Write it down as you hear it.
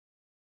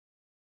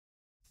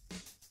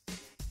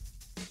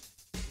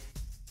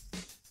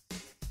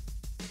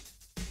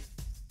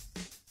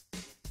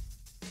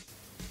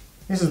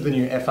This is the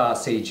new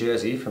FRC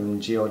jersey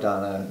from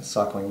Giordana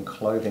Cycling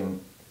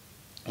Clothing.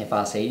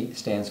 FRC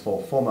stands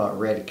for Former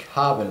Red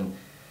Carbon.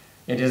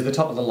 It is the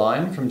top of the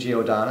line from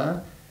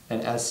Giordana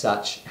and as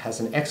such has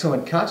an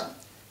excellent cut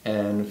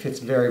and fits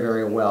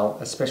very well,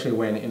 especially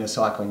when in a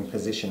cycling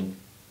position.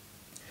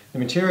 The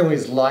material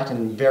is light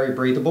and very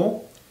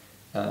breathable.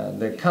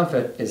 The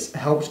comfort is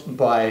helped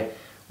by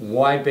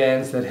wide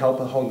bands that help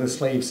hold the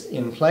sleeves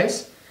in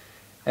place.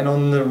 And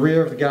on the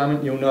rear of the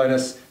garment you'll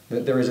notice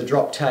that there is a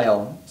drop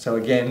tail. So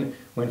again,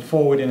 when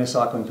forward in a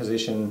cycling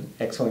position,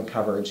 excellent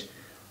coverage.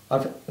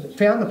 I've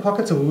found the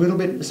pockets a little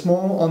bit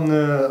small in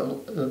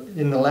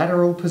the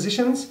lateral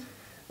positions,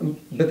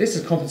 but this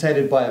is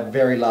compensated by a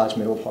very large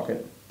middle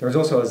pocket. There is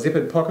also a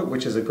zippered pocket,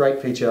 which is a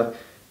great feature,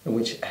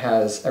 which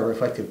has a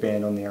reflective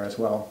band on there as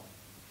well.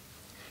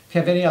 If you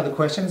have any other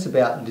questions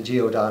about the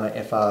Giordana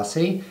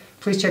FRC,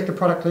 please check the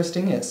product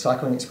listing at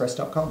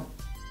CyclingExpress.com.